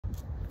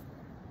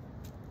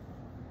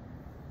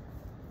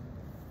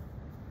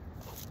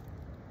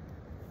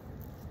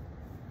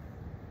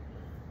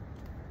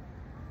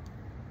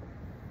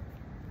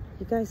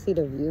You guys see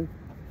the view?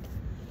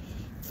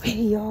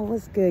 Hey, y'all,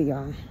 what's good,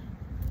 y'all?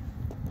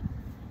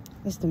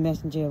 It's the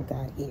messenger of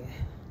God here.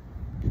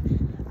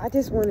 I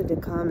just wanted to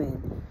come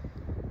and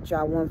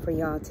draw one for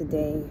y'all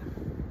today.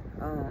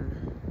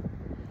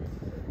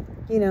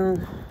 You know,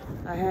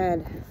 I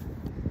had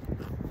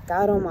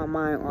God on my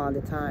mind all the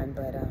time,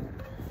 but,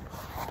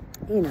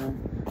 you know,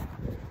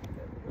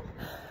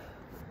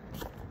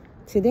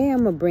 today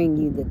I'm going to bring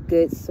you the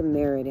Good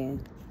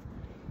Samaritan,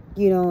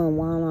 you know, and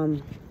while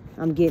I'm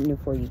getting it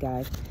for you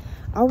guys,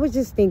 I was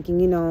just thinking,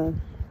 you know,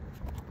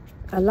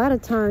 a lot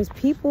of times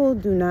people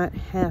do not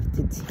have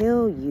to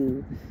tell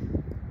you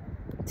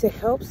to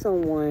help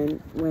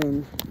someone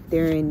when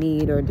they're in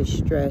need or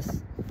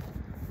distress.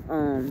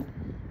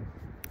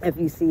 If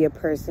you see a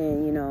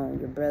person, you know,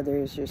 your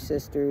brothers, your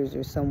sisters,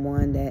 or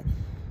someone that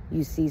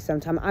you see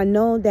sometimes, I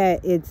know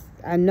that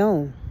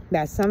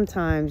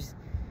sometimes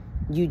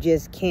you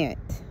just can't,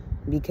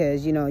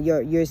 because, you know,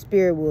 your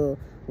spirit will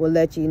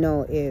let you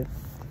know if,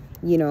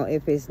 you know,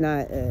 if it's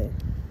not,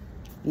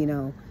 you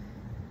know,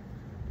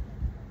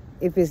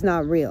 if it's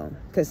not real.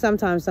 Because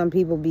sometimes some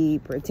people be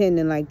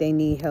pretending like they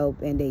need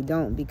help and they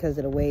don't, because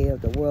of the way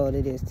of the world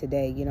it is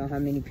today. You know how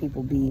many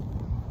people be,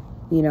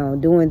 you know,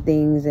 doing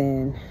things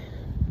and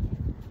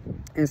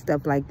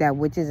stuff like that,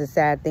 which is a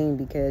sad thing,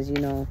 because, you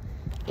know,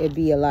 it'd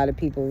be a lot of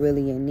people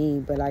really in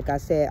need. But like I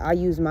said, I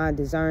use my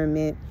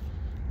discernment,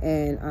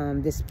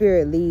 and the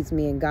spirit leads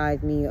me and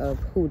guides me of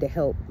who to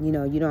help. You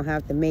know, you don't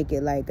have to make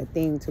it like a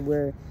thing to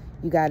where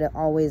you got to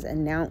always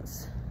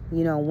announce,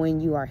 you know, when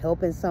you are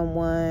helping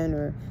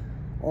someone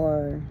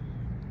or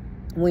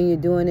when you're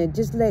doing it.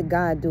 Just let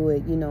God do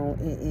it, you know,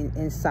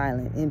 in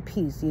silence, in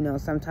peace. You know,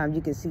 sometimes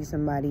you can see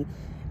somebody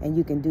and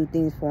you can do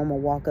things for them, or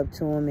walk up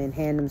to them and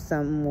hand them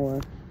something,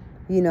 or,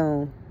 you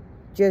know,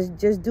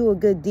 just do a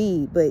good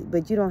deed.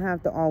 But you don't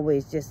have to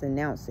always just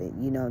announce it.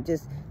 You know,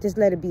 just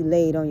let it be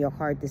laid on your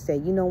heart to say,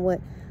 you know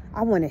what,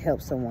 I want to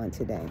help someone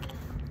today.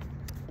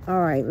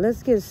 All right,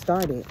 let's get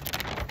started.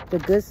 The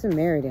Good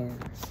Samaritan.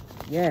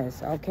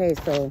 Yes, okay,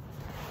 so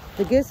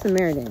the Good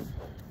Samaritan.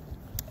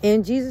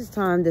 In Jesus'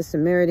 time, the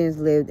Samaritans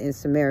lived in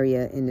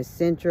Samaria in the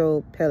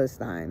central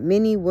Palestine.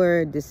 Many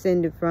were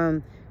descended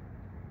from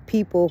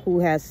people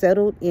who had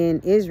settled in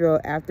Israel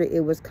after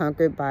it was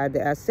conquered by the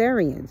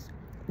Assyrians.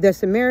 The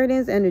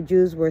Samaritans and the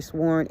Jews were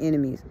sworn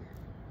enemies.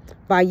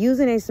 By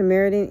using a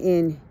Samaritan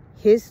in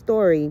his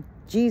story,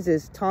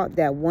 Jesus taught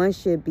that one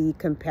should be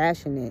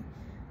compassionate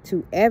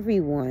to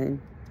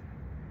everyone,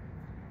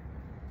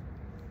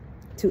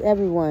 to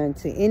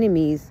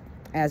enemies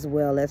as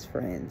well as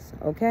friends.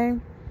 Okay?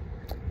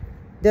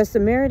 The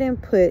Samaritan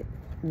put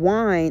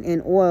wine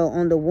and oil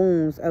on the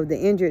wounds of the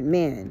injured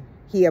man.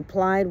 He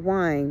applied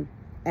wine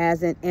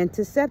as an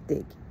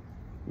antiseptic,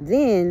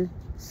 then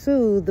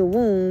soothed the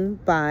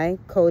wound by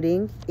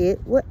coating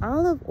it with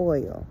olive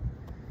oil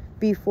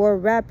before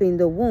wrapping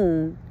the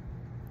wound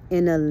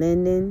in a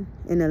linen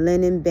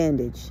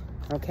bandage.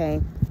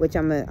 Okay, which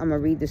I'm gonna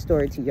read the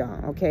story to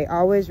y'all. Okay,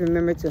 always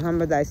remember to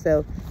humble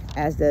thyself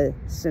as the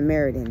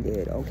Samaritan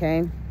did.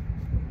 Okay,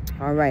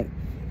 all right.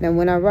 Now,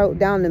 when I wrote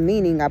down the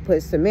meaning, I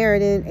put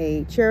Samaritan,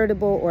 a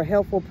charitable or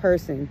helpful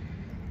person,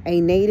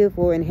 a native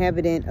or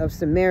inhabitant of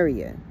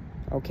Samaria.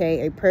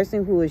 Okay, a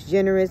person who is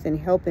generous in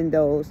helping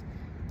those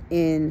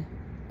in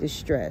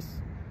distress.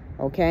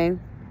 Okay.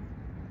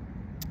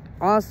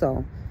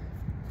 Also,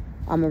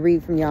 I'm gonna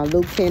read from y'all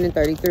Luke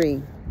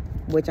 10:33,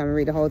 which I'm gonna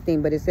read the whole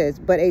thing, but it says,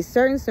 but a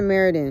certain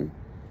Samaritan,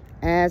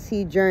 as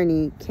he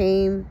journeyed,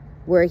 came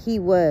where he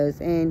was,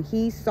 and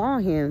he saw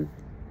him.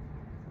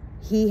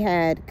 He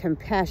had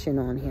compassion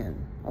on him.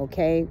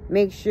 Okay,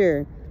 make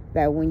sure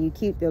that when you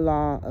keep the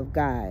law of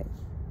God,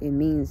 it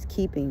means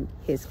keeping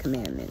his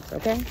commandments.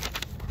 Okay,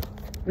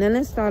 now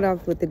let's start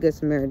off with the Good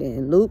Samaritan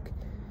in Luke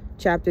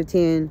chapter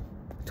 10,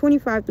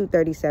 25 through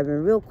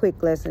 37. Real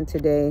quick lesson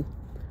today.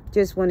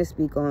 Just want to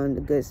speak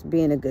on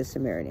being a good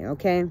Samaritan.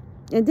 Okay,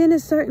 and then a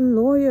certain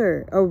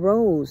lawyer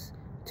arose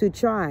to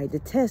try, to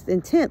test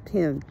and tempt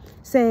him,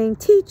 saying,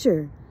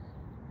 Teacher,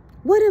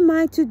 what am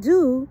I to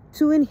do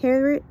to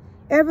inherit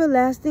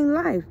everlasting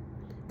life?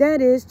 That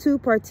is, to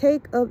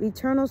partake of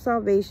eternal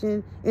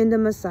salvation in the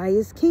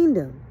Messiah's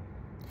kingdom.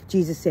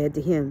 Jesus said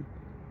to him,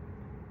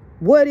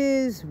 what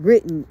is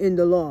written in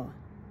the law?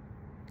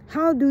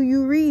 How do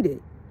you read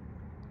it?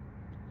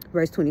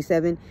 Verse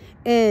 27.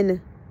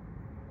 And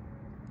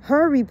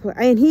he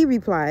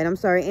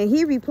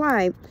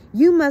replied,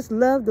 you must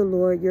love the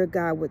Lord your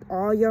God with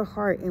all your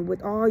heart and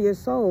with all your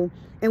soul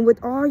and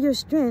with all your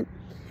strength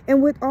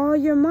and with all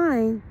your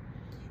mind,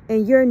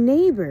 and your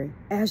neighbor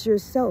as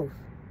yourself.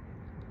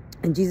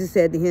 And Jesus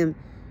said to him,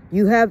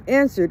 you have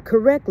answered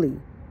correctly.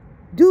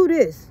 Do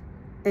this,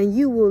 and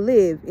you will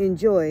live,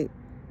 enjoy,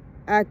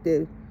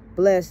 active,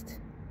 blessed,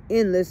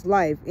 endless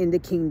life in the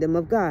kingdom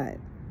of God.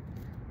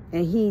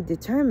 And he,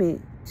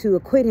 determined to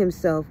acquit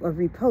himself of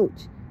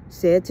reproach,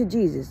 said to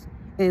Jesus,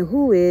 and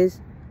who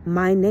is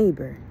my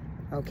neighbor?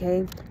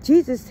 Okay,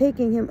 Jesus,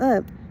 taking him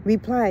up,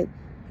 replied,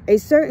 a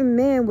certain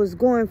man was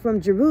going from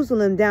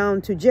Jerusalem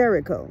down to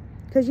Jericho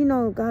Because, you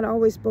know, God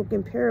always spoke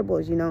in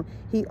parables, you know.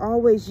 He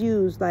always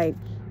used, like,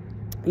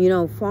 you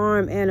know,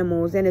 farm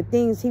animals and the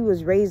things he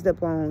was raised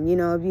up on. You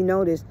know, if you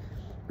notice,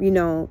 you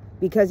know,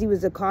 because he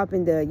was a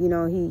carpenter, you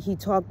know, he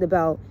talked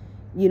about,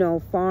 you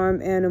know,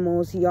 farm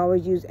animals. He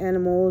always used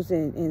animals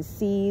and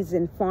seeds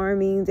and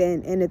farming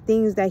and the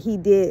things that he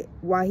did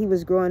while he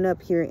was growing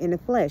up here in the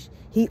flesh.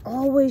 He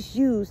always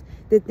used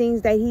the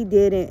things that he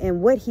did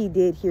and what he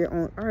did here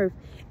on earth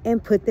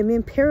and put them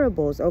in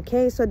parables,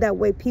 okay? So that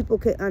way people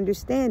could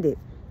understand it,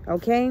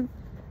 okay?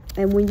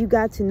 And when you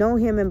got to know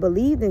him and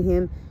believe in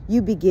him,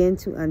 you begin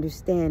to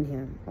understand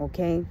him,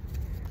 okay?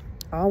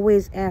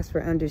 Always ask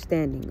for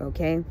understanding,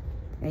 okay?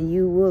 And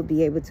you will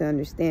be able to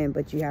understand,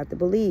 but you have to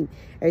believe.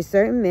 A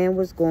certain man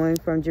was going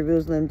from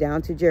Jerusalem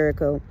down to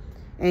Jericho,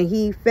 and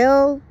he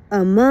fell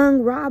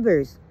among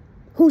robbers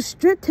who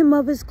stripped him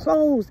of his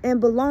clothes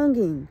and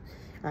belongings.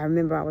 I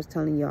remember I was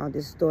telling y'all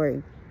this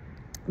story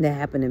that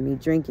happened to me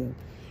drinking.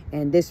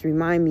 And this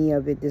remind me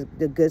of it,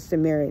 the Good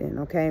Samaritan,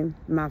 okay?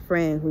 My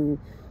friend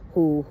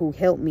who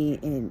helped me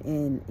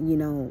and you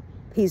know,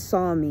 he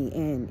saw me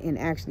and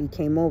actually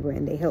came over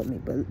and they helped me.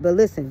 But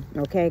listen,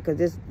 okay,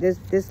 because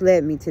this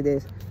led me to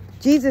this.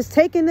 Jesus,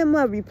 taking them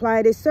up,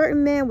 replied, a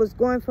certain man was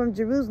going from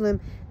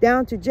Jerusalem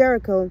down to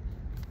Jericho,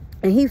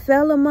 and he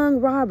fell among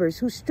robbers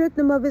who stripped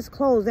him of his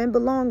clothes and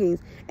belongings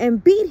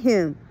and beat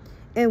him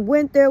and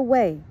went their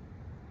way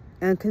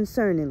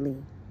unconcernedly,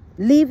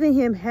 leaving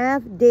him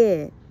half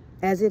dead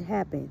as it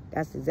happened.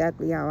 That's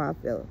exactly how I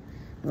felt,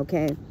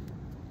 okay?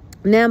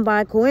 Now,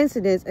 by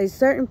coincidence, a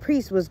certain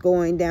priest was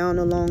going down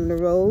along the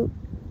road.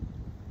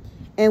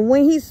 And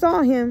when he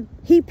saw him,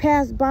 he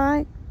passed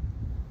by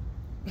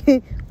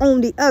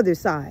on the other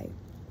side.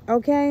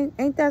 Okay?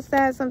 Ain't that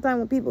sad? Sometimes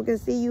when people can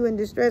see you in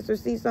distress or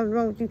see something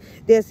wrong with you,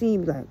 they'll see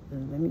you like,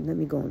 let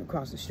me go on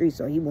across the street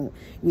so he won't,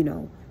 you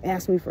know,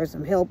 ask me for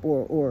some help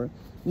or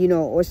you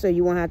know, or so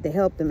you won't have to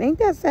help them. Ain't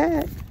that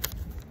sad?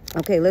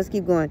 Okay, let's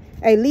keep going.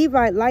 A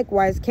Levite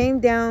likewise came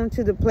down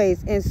to the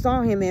place and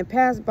saw him and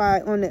passed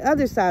by on the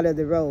other side of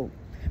the road.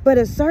 But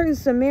a certain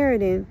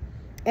Samaritan,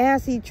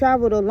 as he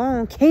traveled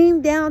along, came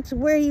down to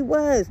where he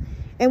was.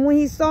 And when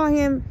he saw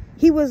him,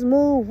 he was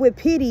moved with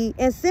pity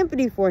and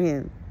sympathy for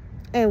him,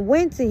 and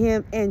went to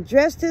him and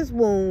dressed his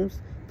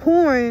wounds,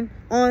 pouring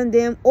on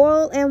them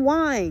oil and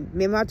wine.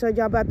 Remember I told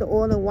y'all about the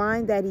oil and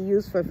wine that he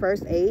used for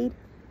first aid?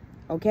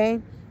 Okay.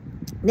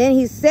 Then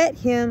he set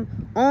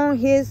him on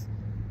his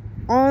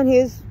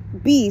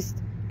beast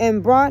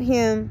and brought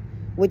him,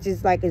 which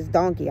is like his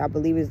donkey, I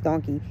believe his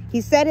donkey.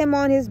 He set him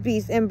on his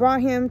beast and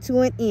brought him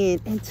to an inn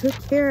and took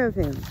care of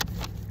him.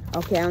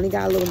 Okay, I only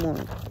got a little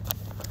more.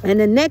 And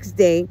the next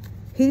day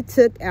he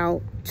took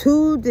out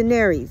 2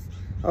 denarii.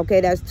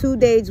 Okay, that's 2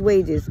 days'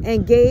 wages,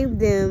 and gave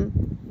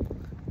them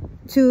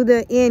to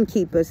the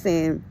innkeeper,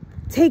 saying,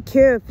 take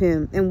care of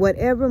him, and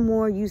whatever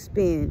more you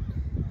spend,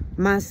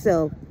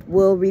 myself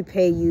will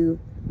repay you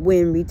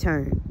when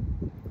returned.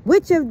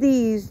 Which of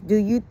these do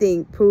you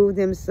think proved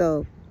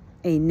himself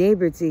a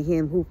neighbor to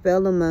him who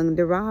fell among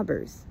the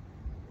robbers?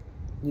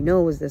 You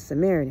know it was the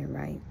Samaritan,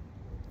 right?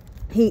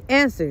 He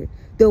answered,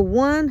 the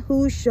one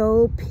who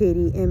showed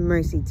pity and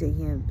mercy to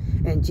him.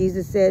 And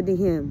Jesus said to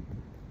him,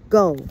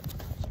 go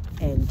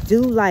and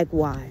do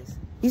likewise.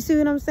 You see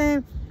what I'm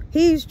saying?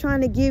 He's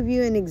trying to give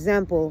you an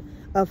example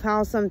of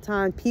how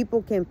sometimes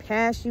people can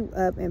pass you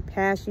up and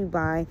pass you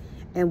by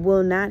and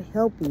will not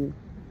help you.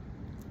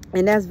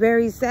 And that's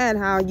very sad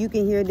how you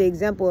can hear the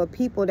example of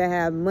people that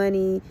have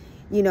money,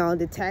 you know,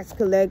 the tax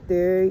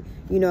collector,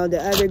 you know, the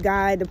other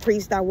guy, the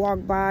priest that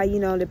walked by, you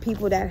know, the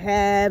people that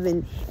have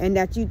and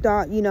that you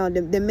thought, you know,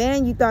 the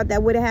man you thought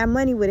that would have had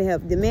money would have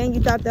helped. The man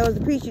you thought that was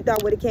the priest you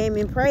thought would have came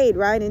and prayed,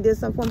 right, and did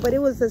something. But it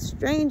was a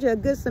stranger, a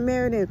good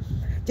Samaritan,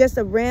 just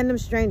a random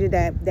stranger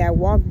that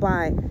walked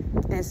by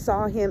and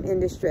saw him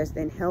in distress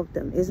and helped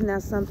him. Isn't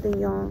that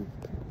something, y'all?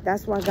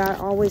 That's why God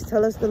always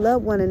tells us to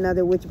love one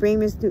another, which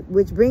brings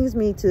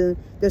me to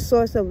the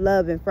source of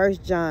love in 1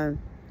 John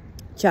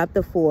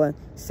chapter 4,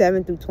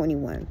 7 through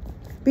 21.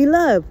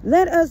 Beloved,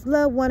 let us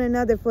love one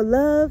another, for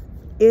love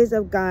is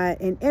of God,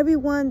 and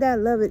everyone that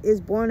loveth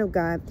is born of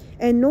God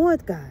and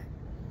knoweth God.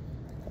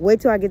 Wait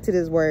till I get to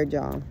this word,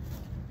 y'all.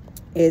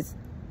 It's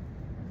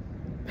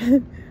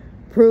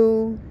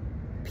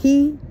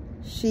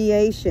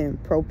propitiation.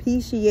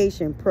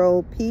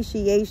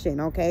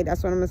 Okay,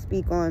 that's what I'm going to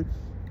speak on,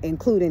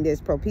 including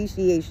this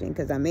propitiation,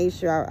 because I made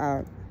sure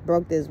I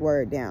broke this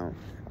word down.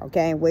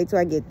 Okay, wait till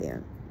I get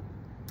there.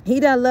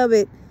 He that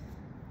loveth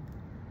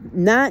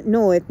not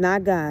knoweth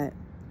not God,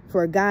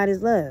 for God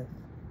is love.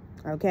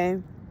 Okay,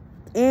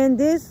 and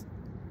this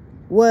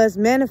was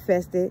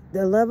manifested,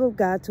 the love of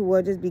God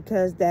towards us,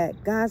 because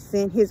that God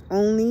sent his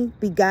only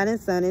begotten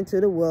Son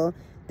into the world,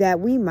 that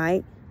we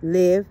might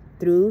live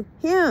through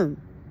him.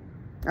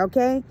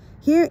 Okay,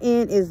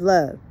 herein is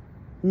love.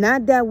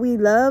 Not that we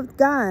loved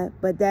God,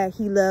 but that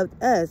he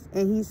loved us,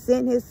 and he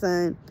sent his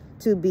Son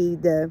to be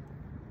the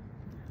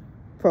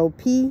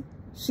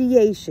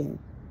propitiation.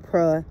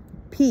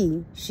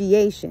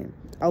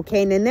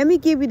 Okay, now let me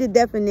give you the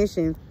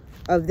definition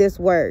of this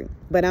word,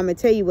 but I'm going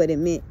to tell you what it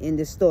meant in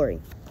this story.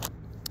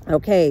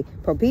 Okay,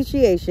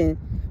 propitiation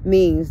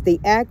means the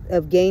act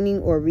of gaining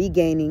or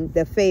regaining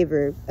the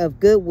favor of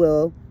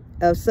goodwill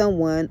of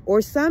someone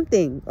or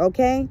something,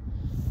 okay?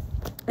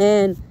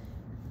 And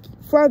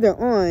further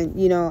on,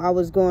 you know, I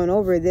was going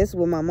over this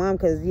with my mom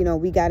because, you know,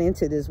 we got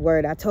into this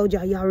word. I told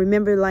y'all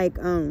remember like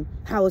how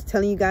I was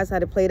telling you guys how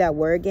to play that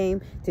word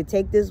game, to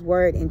take this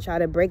word and try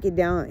to break it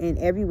down in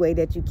every way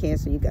that you can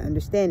so you can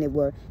understand it.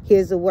 Well,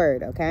 here's the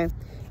word, okay?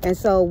 And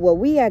so what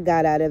we had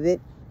got out of it,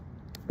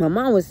 my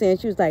mom was saying,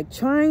 she was like,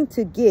 trying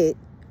to get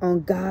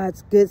on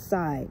God's good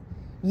side.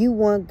 You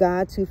want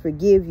God to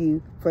forgive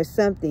you for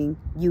something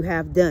you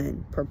have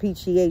done.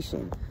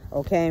 Propitiation,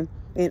 okay?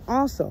 And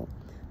also,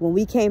 when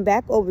we came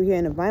back over here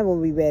in the Bible,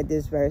 we read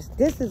this verse.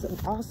 This is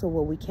also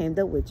what we came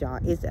up with, y'all.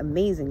 It's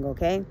amazing,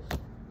 okay?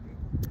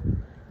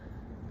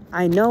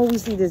 I know we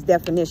see this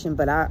definition,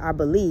 but I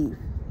believe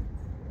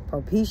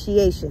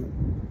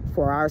propitiation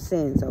for our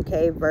sins,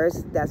 okay?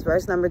 That's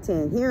verse number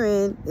 10.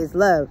 Herein is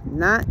love,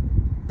 not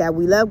that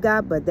we love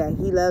God, but that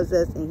he loves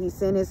us and he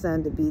sent his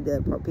son to be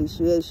the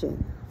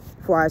propitiation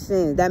for our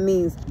sins. That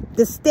means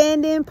the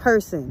stand-in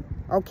person,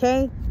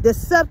 okay? The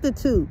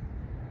substitute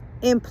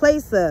in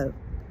place of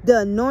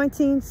the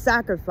anointing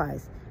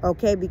sacrifice,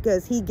 okay?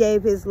 Because he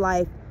gave his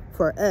life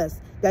for us.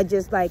 That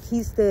just like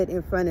he stood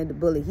in front of the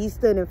bully. He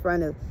stood in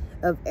front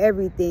of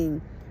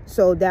everything,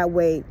 so that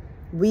way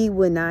we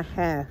would not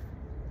have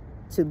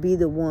to be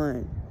the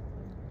one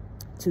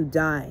to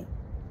die,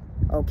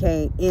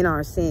 okay, in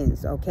our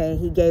sins, okay?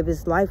 He gave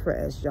his life for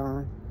us,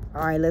 y'all.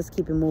 All right, let's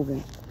keep it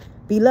moving.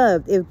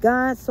 Beloved, if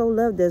God so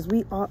loved us,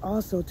 we ought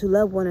also to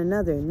love one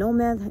another. No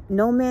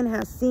man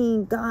has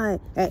seen God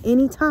at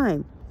any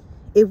time.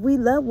 If we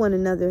love one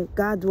another,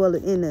 God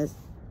dwelleth in us,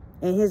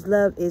 and his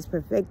love is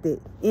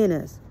perfected in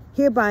us.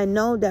 Hereby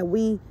know that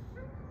we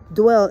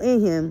dwell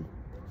in him,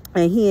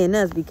 and he in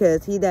us,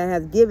 because he that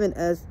hath given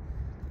us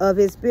of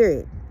his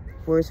spirit.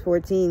 Verse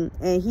 14,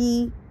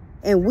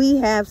 and we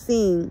have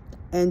seen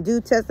and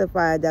do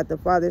testify that the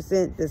Father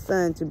sent the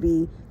Son to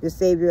be the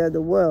Savior of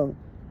the world.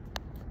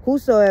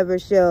 Whosoever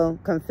shall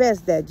confess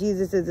that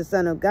Jesus is the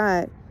Son of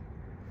God,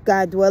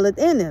 God dwelleth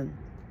in him,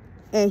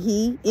 and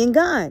he in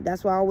God.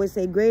 That's why I always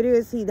say, greater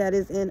is he that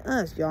is in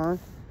us, y'all.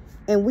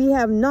 And we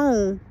have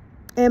known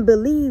and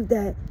believed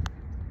that,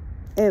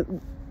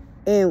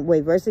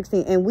 verse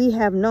 16, and we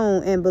have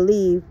known and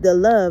believed the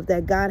love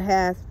that God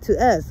hath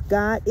to us.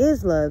 God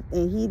is love,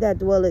 and he that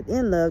dwelleth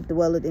in love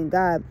dwelleth in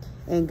God,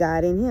 and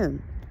God in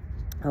him.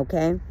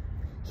 Okay?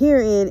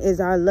 Herein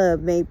is our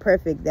love made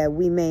perfect, that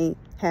we may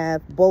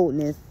have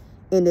boldness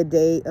in the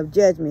day of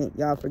judgment.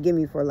 Y'all forgive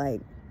me for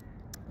like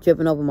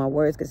tripping over my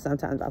words, because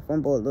sometimes I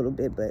fumble a little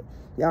bit, but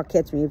y'all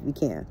catch me if you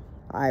can.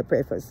 I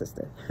pray for the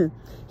sister.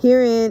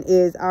 Herein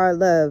is our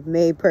love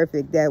made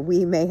perfect, that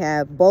we may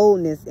have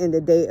boldness in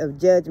the day of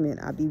judgment.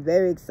 I'll be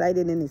very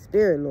excited in the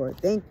spirit, Lord.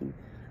 Thank you.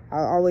 I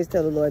always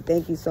tell the Lord,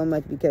 thank you so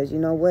much, because you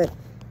know what?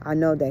 I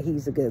know that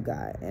he's a good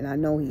God, and I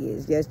know he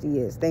is. Yes, he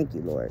is. Thank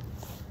you, Lord.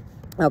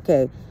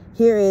 Okay.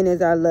 Herein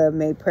is our love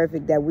made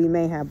perfect, that we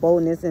may have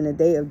boldness in the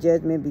day of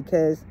judgment,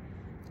 because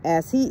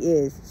as he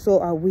is, so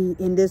are we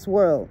in this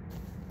world.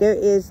 There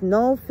is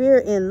no fear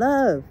in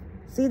love.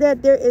 See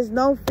that? There is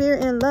no fear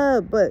in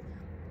love, but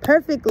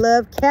perfect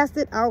love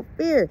casteth out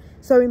fear.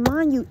 So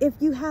remind you, if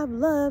you have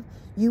love,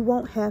 you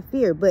won't have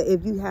fear. But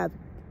if you have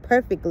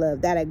perfect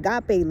love, that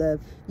agape love,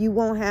 you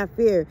won't have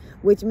fear,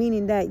 which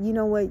meaning that, you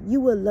know what, you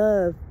will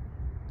love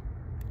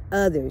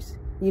others.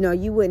 You know,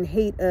 you wouldn't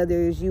hate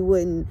others. You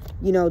wouldn't,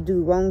 you know,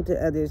 do wrong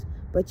to others,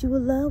 but you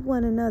will love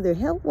one another,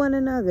 help one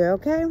another.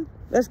 Okay,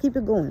 let's keep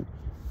it going.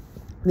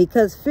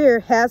 Because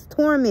fear has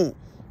torment.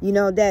 You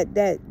know,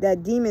 that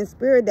demon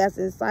spirit that's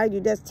inside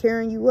you, that's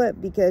tearing you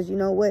up, because you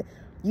know what,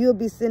 you'll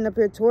be sitting up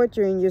here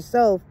torturing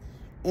yourself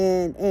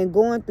and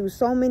going through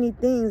so many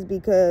things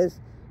because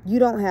you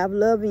don't have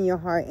love in your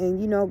heart. And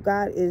you know,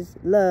 God is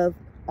love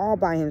all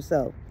by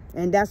himself,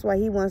 and that's why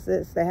he wants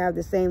us to have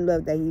the same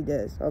love that he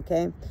does.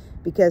 Okay,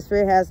 because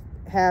fear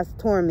has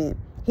torment.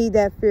 He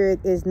that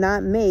feareth is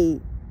not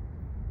made.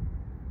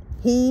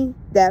 He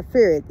that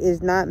feareth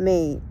is not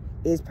made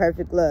is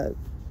perfect love.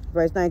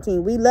 Verse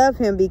 19, we love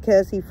him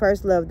because he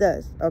first loved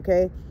us.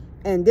 Okay,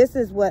 and this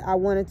is what I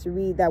wanted to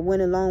read that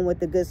went along with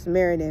the Good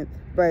Samaritan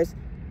verse.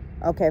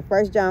 Okay,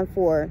 1 John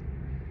 4,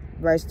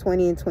 verse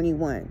 20 and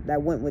 21,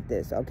 that went with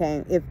this.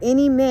 Okay, if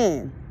any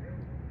man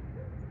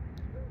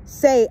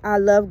say, I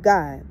love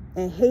God,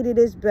 and hated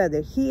his brother,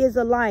 he is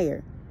a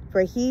liar.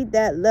 For he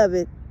that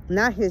loveth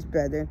not his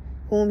brother,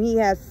 whom he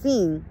hath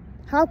seen,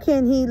 how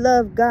can he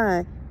love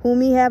God,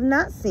 whom he have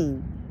not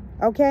seen?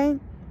 Okay,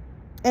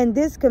 and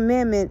this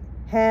commandment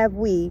have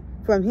we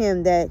from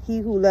him, that he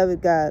who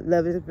loveth God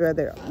love his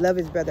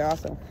brother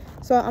also.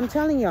 So I'm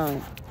telling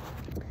y'all,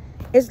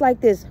 it's like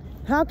this.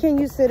 How can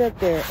you sit up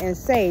there and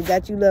say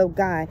that you love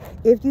God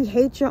if you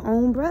hate your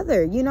own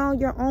brother? You know,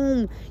 your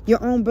own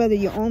brother,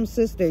 your own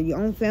sister, your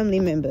own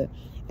family member.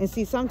 And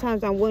see,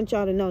 sometimes I want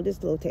y'all to know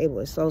this little table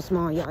is so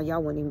small,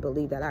 y'all wouldn't even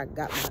believe that I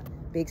got my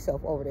big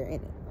self over there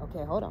in it.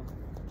 Okay, hold on.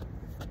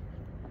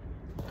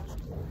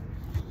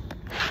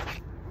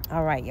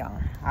 All right, y'all.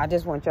 I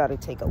just want y'all to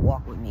take a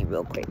walk with me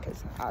real quick,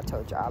 because I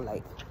told y'all I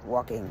like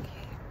walking,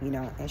 you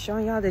know, and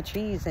showing y'all the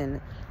trees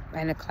and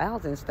the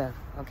clouds and stuff,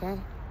 okay?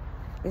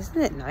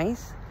 Isn't it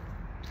nice?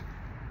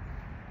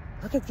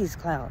 Look at these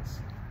clouds.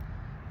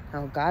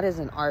 Oh, God is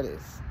an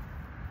artist.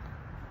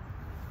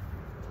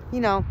 You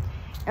know,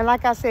 and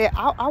like I said,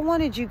 I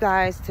wanted you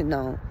guys to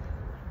know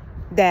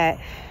that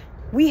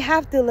we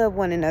have to love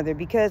one another,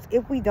 because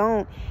if we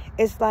don't,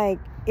 it's like,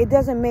 it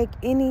doesn't make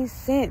any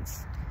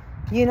sense,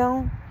 you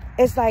know?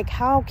 It's like,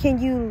 how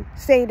can you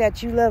say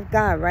that you love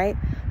God, right?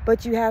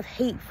 But you have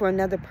hate for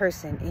another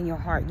person in your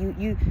heart.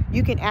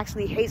 You can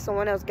actually hate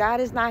someone else. God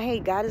is not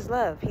hate. God is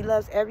love. He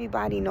loves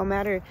everybody, no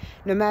matter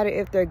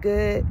if they're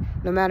good,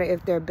 no matter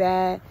if they're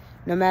bad,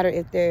 no matter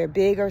if they're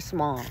big or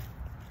small.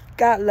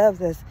 God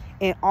loves us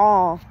in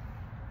all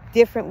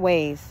different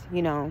ways,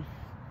 you know.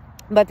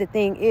 But the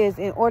thing is,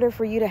 in order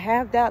for you to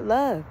have that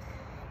love,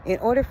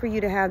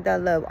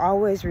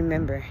 always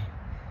remember,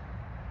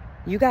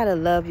 you got to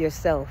love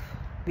yourself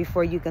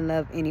before you can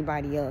love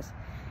anybody else.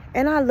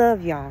 And I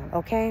love y'all,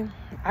 okay?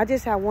 I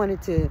just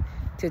wanted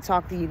to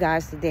talk to you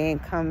guys today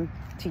and come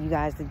to you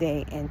guys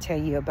today and tell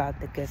you about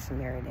the Good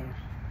Samaritan.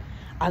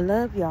 I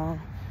love y'all.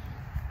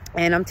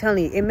 And I'm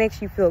telling you, it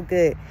makes you feel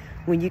good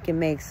when you can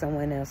make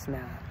someone else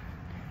smile.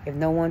 If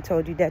no one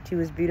told you that you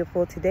was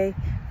beautiful today,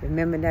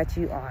 remember that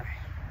you are.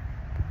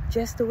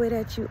 Just the way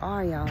that you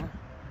are, y'all.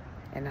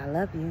 And I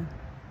love you.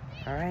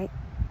 All right?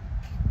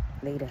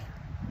 Later.